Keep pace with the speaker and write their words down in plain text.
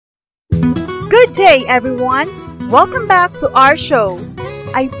Good day, everyone. Welcome back to our show.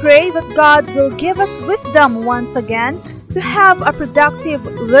 I pray that God will give us wisdom once again to have a productive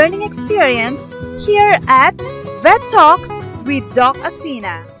learning experience here at Vet Talks with Doc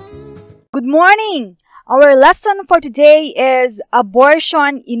Athena. Good morning. Our lesson for today is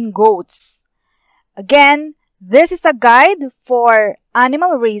abortion in goats. Again, this is a guide for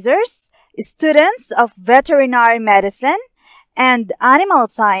animal raisers, students of veterinary medicine and animal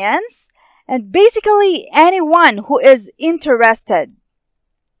science, and basically anyone who is interested.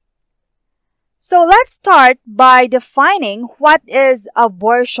 So let's start by defining what is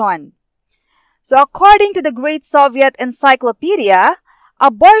abortion. So according to the Great Soviet Encyclopedia,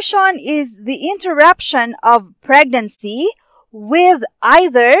 abortion is the interruption of pregnancy with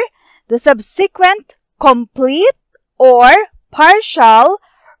either the subsequent complete or partial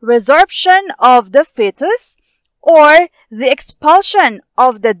resorption of the fetus or the expulsion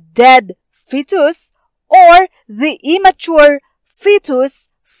of the dead fetus or the immature fetus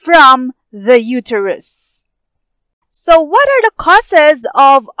from the uterus. So what are the causes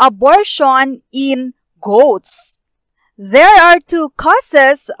of abortion in goats? There are two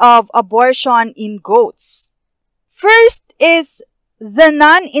causes of abortion in goats. First is the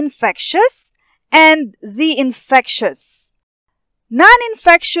non-infectious and the infectious.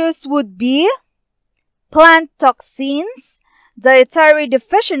 Non-infectious would be plant toxins, dietary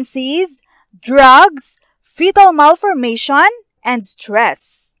deficiencies, drugs, fetal malformation, and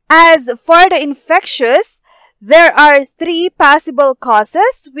stress. As for the infectious, there are three possible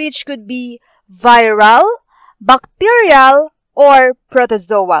causes which could be viral, bacterial, or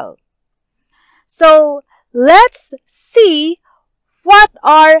protozoal. So let's see what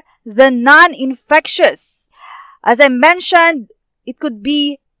are the non-infectious. As I mentioned, it could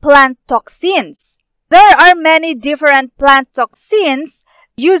be plant toxins. There are many different plant toxins,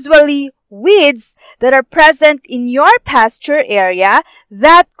 usually weeds, that are present in your pasture area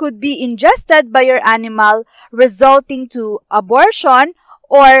that could be ingested by your animal, resulting to abortion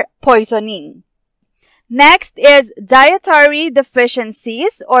or poisoning. Next is dietary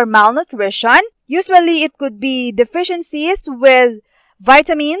deficiencies or malnutrition. Usually it could be deficiencies with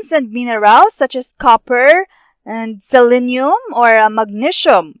vitamins and minerals such as copper and selenium or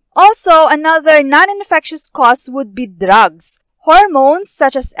magnesium. Also, another non-infectious cause would be drugs. Hormones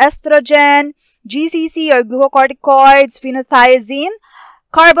such as estrogen, GCC or glucocorticoids, phenothiazine,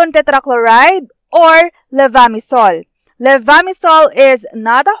 carbon tetrachloride, or levamisole. Levamisole is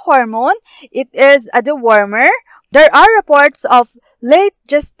not a hormone, it is a dewormer. There are reports of late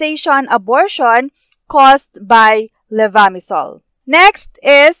gestation abortion caused by levamisole. Next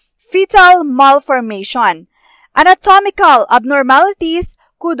is fetal malformation. Anatomical abnormalities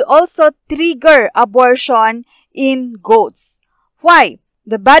could also trigger abortion in goats. Why?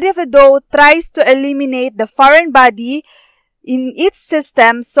 The body of the goat tries to eliminate the foreign body in its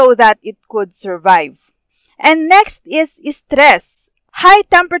system so that it could survive. And next is stress. High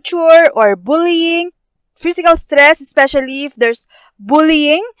temperature or bullying, physical stress, especially if there's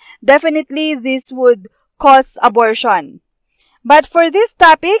bullying, definitely this would cause abortion. But for this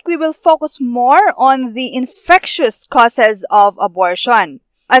topic, we will focus more on the infectious causes of abortion.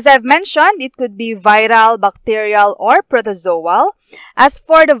 As I've mentioned, it could be viral, bacterial, or protozoal. As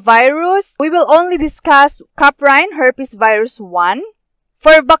for the virus, we will only discuss Caprine herpes virus 1.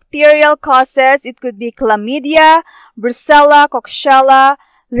 For bacterial causes, it could be chlamydia, Brucella, Coxiella,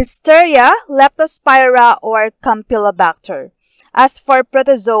 Listeria, Leptospirosis, or Campylobacter. As for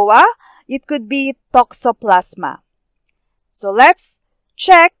protozoa, it could be Toxoplasma. So let's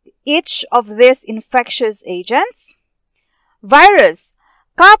check each of these infectious agents. Virus.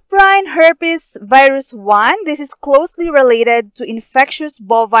 Caprine herpes virus 1. This is closely related to infectious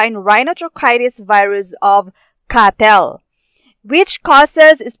bovine rhinotracheitis virus of cattle, which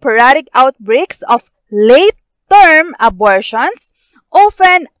causes sporadic outbreaks of late-term abortions,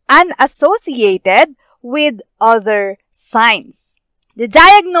 often unassociated with other signs. The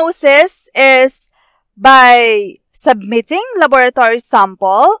diagnosis is by submitting laboratory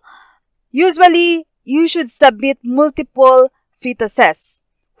sample. Usually, you should submit multiple fetuses.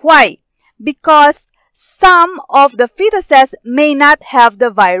 Why? Because some of the fetuses may not have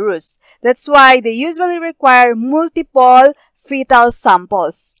the virus. That's why they usually require multiple fetal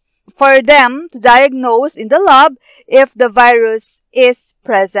samples for them to diagnose in the lab if the virus is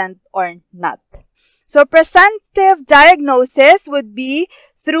present or not. So presumptive diagnosis would be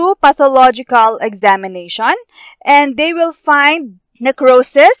through pathological examination, and they will find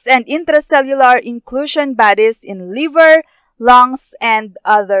necrosis and intracellular inclusion bodies in liver, lungs, and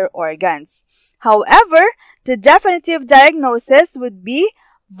other organs. However, the definitive diagnosis would be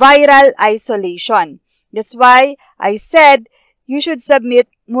viral isolation. That's why I said you should submit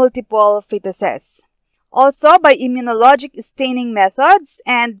multiple fetuses. Also by immunologic staining methods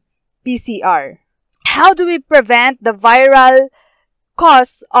and PCR. How do we prevent the viral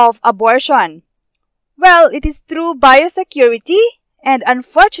cause of abortion? Well, it is through biosecurity, and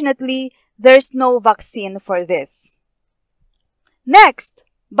unfortunately, there's no vaccine for this. Next,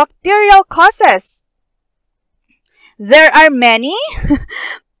 bacterial causes. There are many.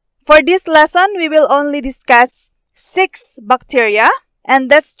 For this lesson, we will only discuss 6 bacteria,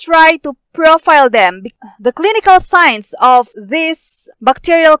 and let's try to profile them. The clinical signs of these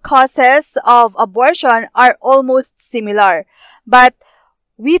bacterial causes of abortion are almost similar, but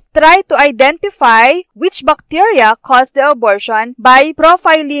we try to identify which bacteria cause the abortion by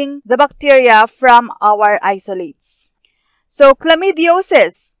profiling the bacteria from our isolates. So,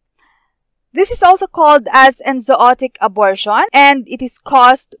 chlamydiosis. This is also called as zoonotic abortion, and it is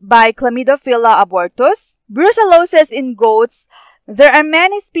caused by Chlamydophila abortus. Brucellosis in goats. There are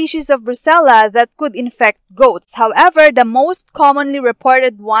many species of Brucella that could infect goats. However, the most commonly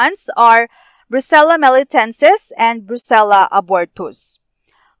reported ones are Brucella melitensis and Brucella abortus.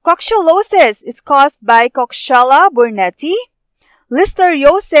 Coxiellosis is caused by Coxiella burnetii.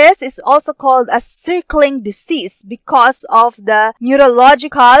 Listeriosis is also called a circling disease because of the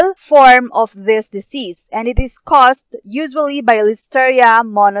neurological form of this disease, and it is caused usually by Listeria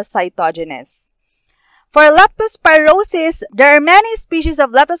monocytogenes. For Leptospirosis, there are many species of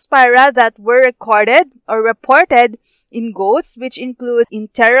Leptospira that were recorded or reported in goats, which include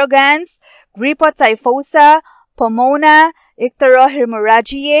interrogans, Gripotyphosa, Pomona,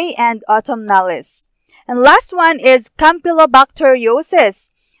 Icterohemorrhagiae, and autumnalis. And last one is Campylobacteriosis.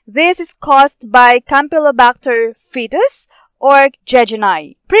 This is caused by Campylobacter fetus or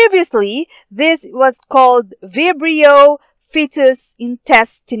jejuni. Previously, this was called Vibrio fetus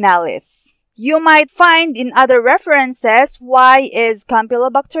intestinalis. You might find in other references why is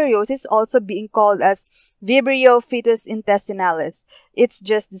Campylobacteriosis also being called as Vibrio fetus intestinalis. It's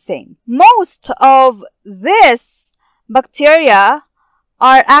just the same. Most of these bacteria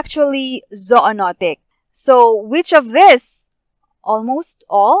are actually zoonotic. So, which of this? Almost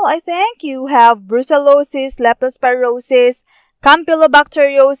all, I think. You have Brucellosis, Leptospirosis,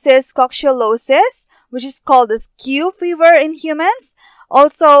 Campylobacteriosis, Coxiellosis, which is called as Q fever in humans.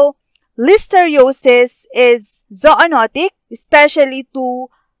 Also, Listeriosis is zoonotic, especially to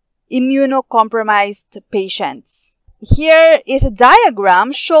immunocompromised patients. Here is a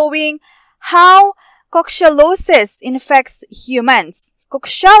diagram showing how Coxiellosis infects humans.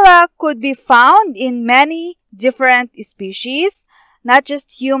 Coxiella could be found in many different species, not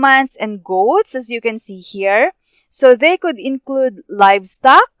just humans and goats, as you can see here. So they could include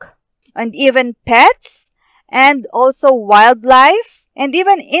livestock and even pets and also wildlife and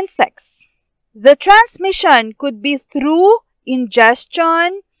even insects. The transmission could be through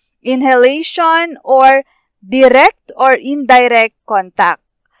ingestion, inhalation, or direct or indirect contact.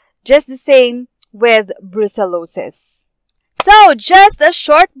 Just the same with brucellosis. So, just a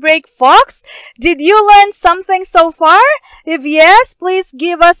short break, folks. Did you learn something so far? If yes, please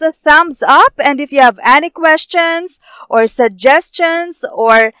give us a thumbs up. And if you have any questions or suggestions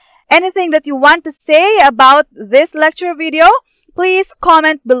or anything that you want to say about this lecture video, please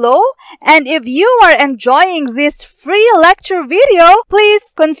comment below. And if you are enjoying this free lecture video,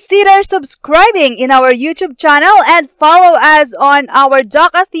 please consider subscribing in our YouTube channel and follow us on our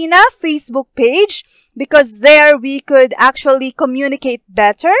Doc Athena Facebook page, because there we could actually communicate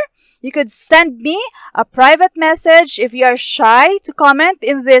better. You could send me a private message if you are shy to comment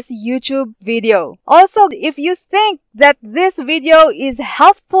in this YouTube video. Also, if you think that this video is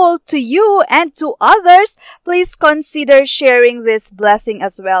helpful to you and to others, please consider sharing this blessing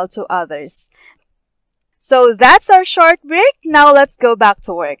as well to others. So that's our short break. Now let's go back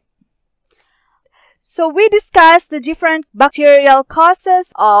to work. So we discussed the different bacterial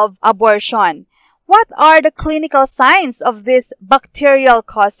causes of abortion. What are the clinical signs of these bacterial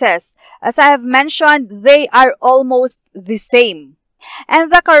causes? As I have mentioned, they are almost the same. And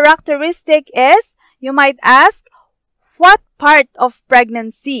the characteristic is, you might ask, what part of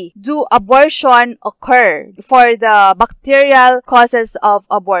pregnancy do abortion occur for the bacterial causes of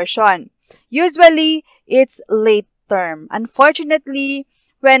abortion? Usually, it's late term. Unfortunately,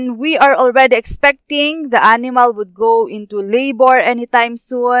 when we are already expecting the animal would go into labor anytime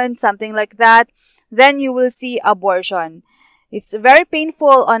soon, something like that, then you will see abortion. It's very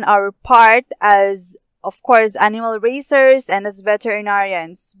painful on our part as, of course, animal raisers and as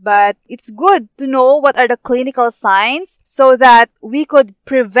veterinarians. But it's good to know what are the clinical signs so that we could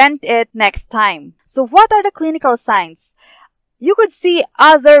prevent it next time. So what are the clinical signs? You could see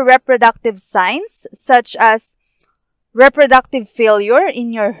other reproductive signs such as reproductive failure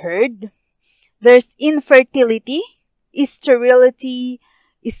in your herd. There's infertility, sterility,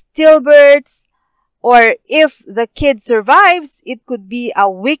 stillbirths, or if the kid survives, it could be a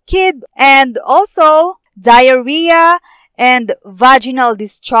weak kid, and also diarrhea and vaginal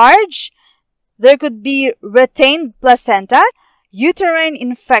discharge. There could be retained placenta, uterine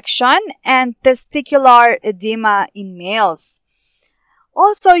infection, and testicular edema in males.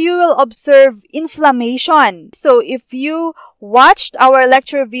 Also, you will observe inflammation. So, if you watched our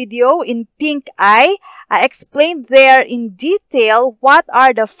lecture video in pink eye, I explained there in detail what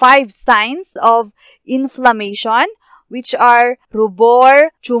are the 5 signs of inflammation, which are rubor,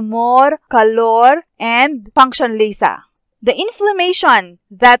 tumor, calor, and punctionlesa. The inflammation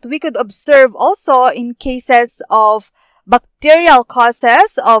that we could observe also in cases of bacterial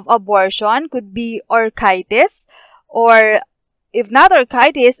causes of abortion could be orchitis, or if not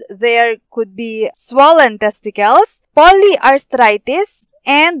orchitis, there could be swollen testicles, polyarthritis,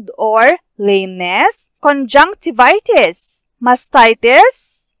 and or lameness, conjunctivitis,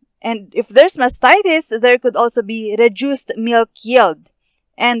 mastitis, and if there's mastitis, there could also be reduced milk yield.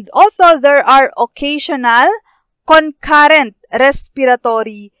 And also, there are occasional concurrent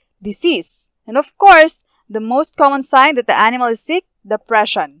respiratory disease. And of course, the most common sign that the animal is sick,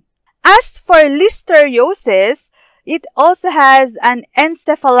 depression. As for listeriosis, it also has an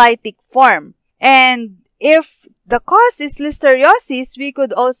encephalitic form. And if the cause is listeriosis, we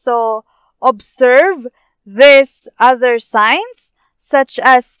could also observe these other signs such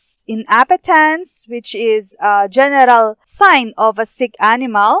as inappetence, which is a general sign of a sick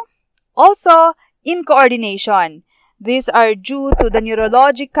animal. Also, incoordination. These are due to the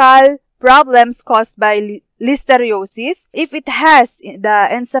neurological problems caused by listeriosis. If it has the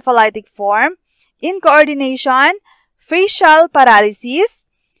encephalitic form, incoordination, facial paralysis,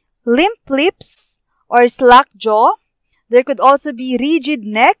 limp lips, or slack jaw. There could also be rigid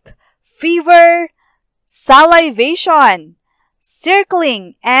neck, fever, salivation,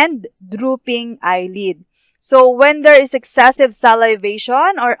 circling, and drooping eyelid. So when there is excessive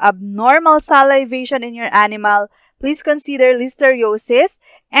salivation or abnormal salivation in your animal, please consider listeriosis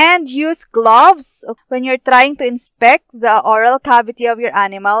and use gloves when you're trying to inspect the oral cavity of your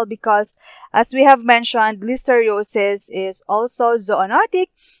animal, because as we have mentioned, listeriosis is also zoonotic,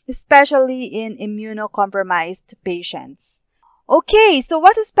 especially in immunocompromised patients. Okay, so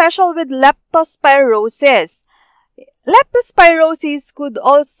what is special with leptospirosis? Leptospirosis could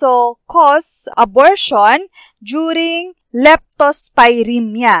also cause abortion during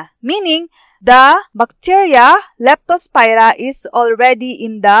leptospiremia, meaning the bacteria Leptospira is already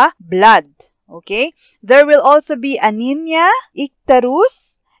in the blood. Okay? There will also be anemia,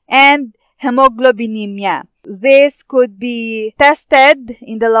 icterus, and hemoglobinemia. This could be tested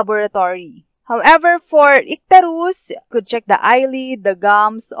in the laboratory. However, for icterus, you could check the eyelid, the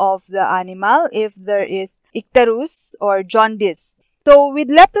gums of the animal if there is icterus or jaundice. So with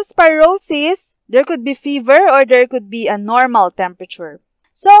leptospirosis, there could be fever or there could be a normal temperature.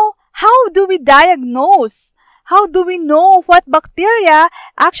 So, how do we diagnose? How do we know what bacteria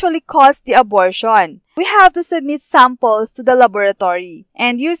actually caused the abortion? We have to submit samples to the laboratory.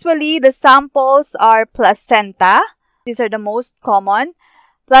 And usually, the samples are placenta. These are the most common.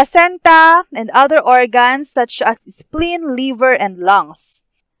 Placenta and other organs such as spleen, liver, and lungs.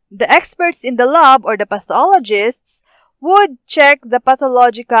 The experts in the lab or the pathologists would check the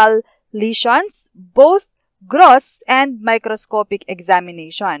pathological lesions, both gross and microscopic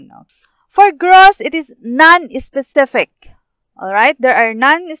examination. For gross, it is non-specific. Alright, there are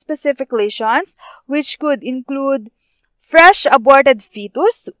non-specific lesions which could include fresh aborted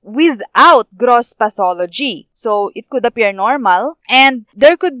fetus without gross pathology. So, it could appear normal. And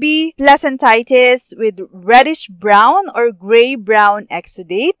there could be placentitis with reddish brown or gray-brown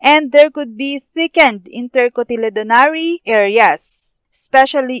exudate. And there could be thickened intercotyledonary areas,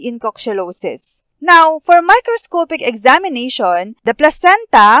 especially in Coxiellosis. Now, for microscopic examination, the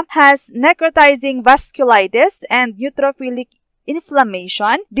placenta has necrotizing vasculitis and neutrophilic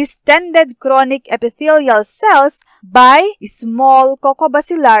inflammation, distended chronic epithelial cells by small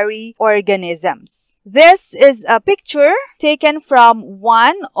cocobacillary organisms. This is a picture taken from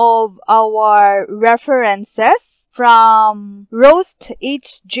one of our references from Roast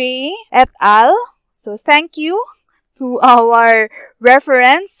H.J. et al. So, thank you to our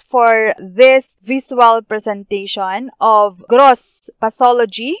reference for this visual presentation of gross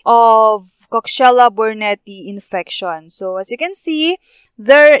pathology of Coxiella burnetii infection. So, as you can see,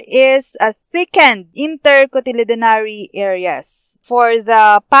 there is a thickened intercotyledonary areas for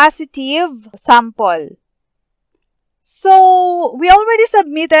the positive sample. So, we already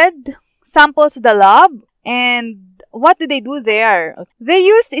submitted samples to the lab, and what do they do there? They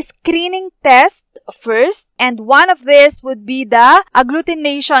used a screening test first, and one of these would be the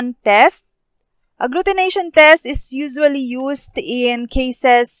agglutination test. Agglutination test is usually used in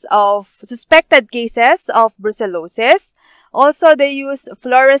suspected cases of brucellosis. Also, they use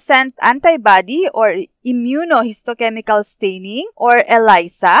fluorescent antibody or immunohistochemical staining or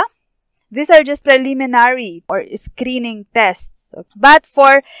ELISA. These are just preliminary or screening tests. But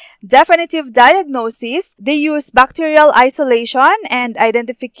for definitive diagnosis, they use bacterial isolation and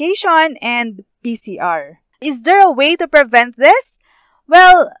identification and PCR. Is there a way to prevent this?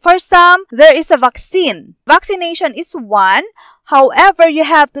 Well, for some, there is a vaccine. Vaccination is one. However, you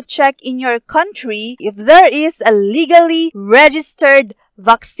have to check in your country if there is a legally registered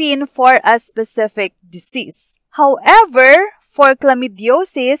vaccine for a specific disease. However, for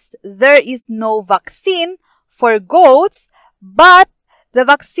chlamydiosis, there is no vaccine for goats, but the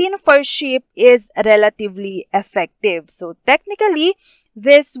vaccine for sheep is relatively effective. So technically,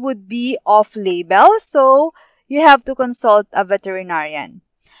 this would be off-label, so you have to consult a veterinarian.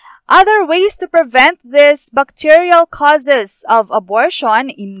 Other ways to prevent these bacterial causes of abortion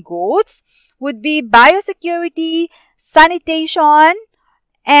in goats would be biosecurity, sanitation,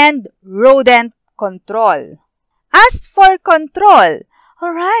 and rodent control. As for control,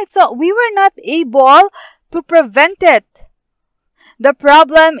 alright, so we were not able to prevent it. The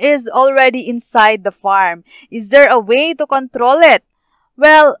problem is already inside the farm. Is there a way to control it?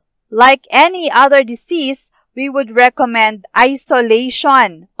 Well, like any other disease, we would recommend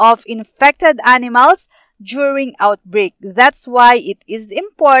isolation of infected animals during outbreak. That's why it is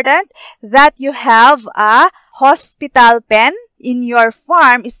important that you have a hospital pen in your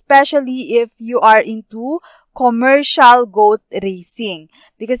farm, especially if you are into commercial goat raising,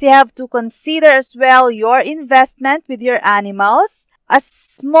 because you have to consider as well your investment with your animals. A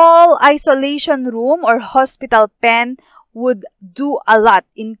small isolation room or hospital pen would do a lot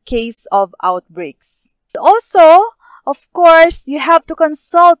in case of outbreaks. Also, of course, you have to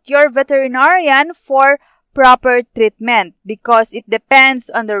consult your veterinarian for proper treatment because it depends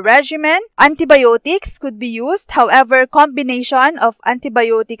on the regimen. Antibiotics could be used. However, combination of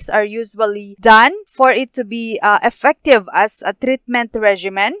antibiotics are usually done for it to be effective as a treatment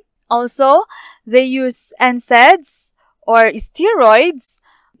regimen. Also, they use NSAIDs or steroids.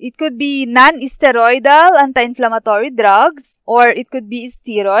 It could be non-steroidal anti-inflammatory drugs or it could be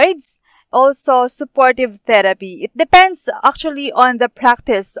steroids. Also, supportive therapy. It depends actually on the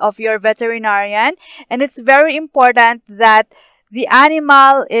practice of your veterinarian, and it's very important that the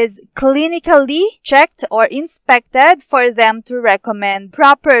animal is clinically checked or inspected for them to recommend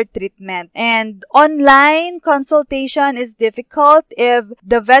proper treatment. And online consultation is difficult if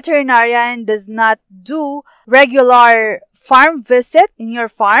the veterinarian does not do regular farm visit in your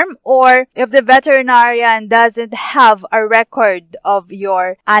farm or if the veterinarian doesn't have a record of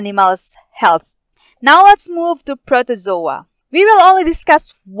your animal's health. Now let's move to protozoa. We will only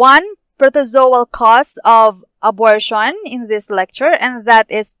discuss one protozoal cause of abortion in this lecture, and that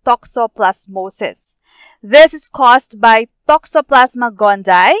is toxoplasmosis. This is caused by Toxoplasma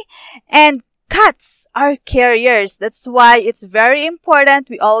gondii, and cats are carriers. That's why it's very important.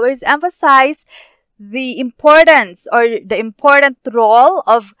 We always emphasize the importance or the important role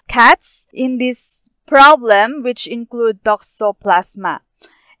of cats in this problem, which include toxoplasma.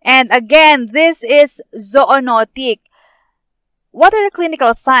 And again, this is zoonotic. What are the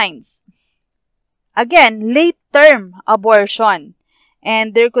clinical signs? Again, late-term abortion.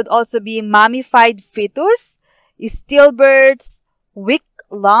 And there could also be mummified fetus, stillbirths, weak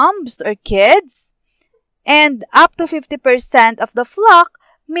lambs or kids, and up to 50% of the flock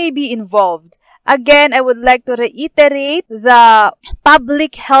may be involved. Again, I would like to reiterate the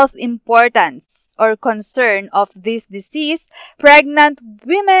public health importance or concern of this disease. Pregnant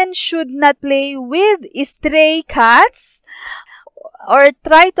women should not play with stray cats or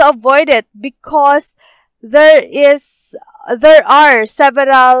try to avoid it because there are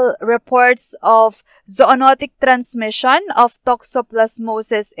several reports of zoonotic transmission of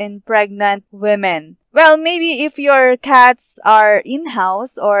toxoplasmosis in pregnant women. Well, maybe if your cats are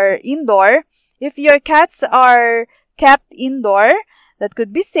in-house or indoor, if your cats are kept indoor, that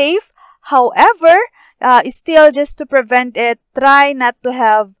could be safe. However, still just to prevent it, try not to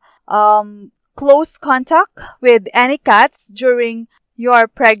have close contact with any cats during your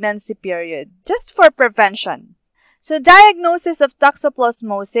pregnancy period, just for prevention. So diagnosis of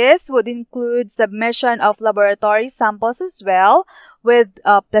toxoplasmosis would include submission of laboratory samples as well with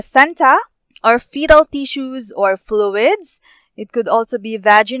placenta or fetal tissues or fluids. It could also be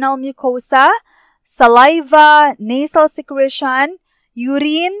vaginal mucosa, saliva, nasal secretion,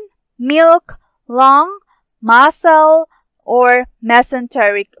 urine, milk, lung, muscle, or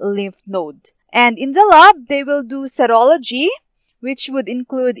mesenteric lymph node. And in the lab, they will do serology, which would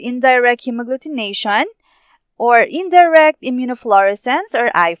include indirect hemagglutination, or indirect immunofluorescence, or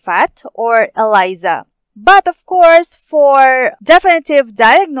IFAT, or ELISA. But of course, for definitive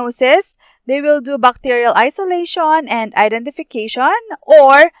diagnosis, they will do bacterial isolation and identification,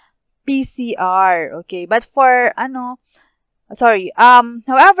 or PCR. Okay, but for however,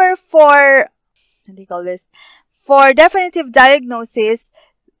 for what do you call this? For definitive diagnosis,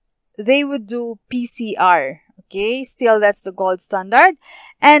 they would do PCR. Okay, still that's the gold standard.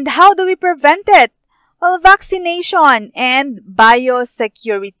 And how do we prevent it? Well, vaccination and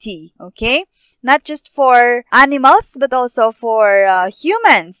biosecurity. Okay, not just for animals, but also for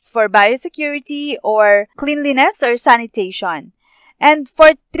humans, for biosecurity or cleanliness or sanitation. And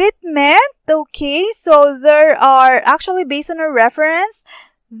for treatment, okay, so there are actually, based on a reference,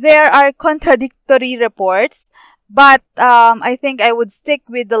 there are contradictory reports. But I think I would stick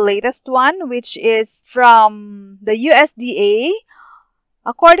with the latest one, which is from the USDA.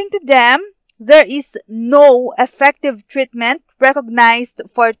 According to them, there is no effective treatment recognized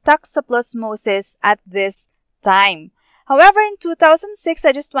for Toxoplasmosis at this time. However, in 2006,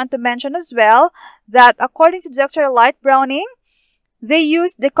 I just want to mention as well that according to Dr. Light Browning, they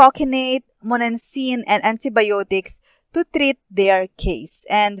used decoquinate, monensin, and antibiotics to treat their case.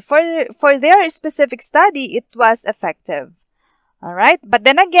 And for their specific study, it was effective. Alright, but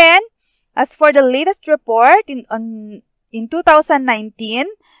then again, as for the latest report in 2019,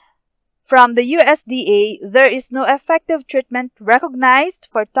 from the USDA, there is no effective treatment recognized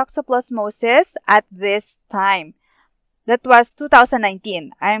for Toxoplasmosis at this time. That was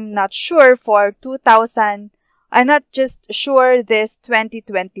 2019. I'm not sure for 2000. I'm not just sure this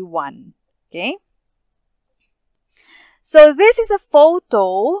 2021. Okay. So this is a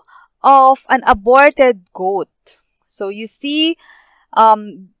photo of an aborted goat. So you see,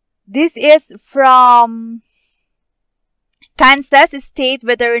 this is from Kansas State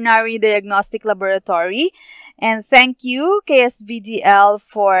Veterinary Diagnostic Laboratory. And thank you, KSVDL,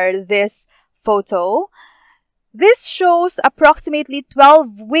 for this photo. This shows approximately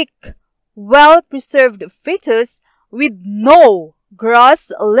 12-week well-preserved fetus with no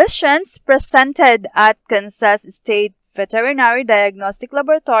gross lesions presented at Kansas State Veterinary Diagnostic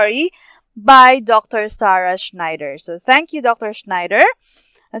Laboratory by Dr. Sarah Schneider. So thank you, Dr. Schneider.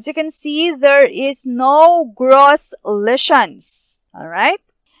 As you can see, there is no gross lesions. Alright?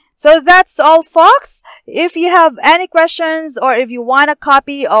 So that's all, folks. If you have any questions or if you want a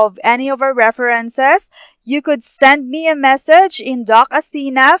copy of any of our references, you could send me a message in Doc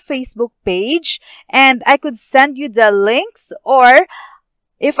Athena Facebook page and I could send you the links, or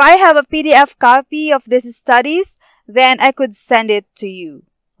if I have a PDF copy of these studies, then I could send it to you.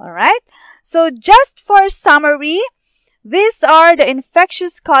 Alright? So just for summary, these are the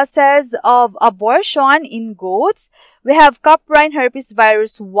infectious causes of abortion in goats. We have Caprine herpes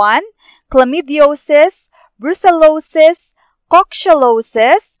virus 1, Chlamydiosis, Brucellosis,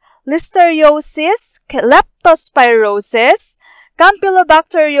 Coxiellosis, Listeriosis, Leptospirosis,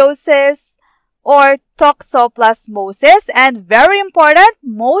 Campylobacteriosis, or Toxoplasmosis. And very important,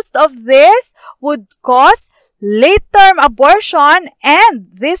 most of this would cause late-term abortion, and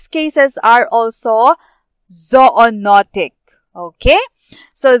these cases are also zoonotic. Okay?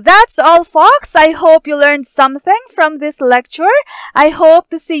 So that's all, folks. I hope you learned something from this lecture. I hope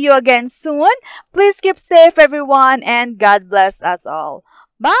to see you again soon. Please keep safe, everyone, and God bless us all.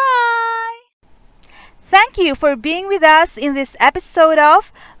 Bye! Thank you for being with us in this episode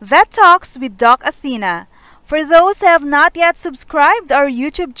of Vet Talks with Doc Athena. For those who have not yet subscribed our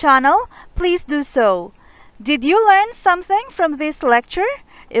YouTube channel, please do so. Did you learn something from this lecture?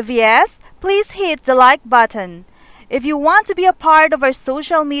 If yes, please hit the like button. If you want to be a part of our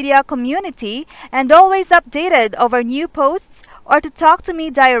social media community and always updated of our new posts, or to talk to me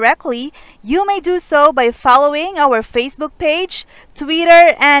directly, you may do so by following our Facebook page,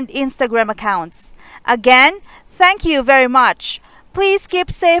 Twitter, and Instagram accounts. Again, thank you very much. Please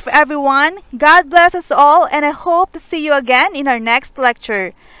keep safe, everyone. God bless us all, and I hope to see you again in our next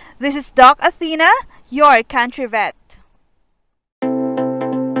lecture. This is Doc Athena, your country vet.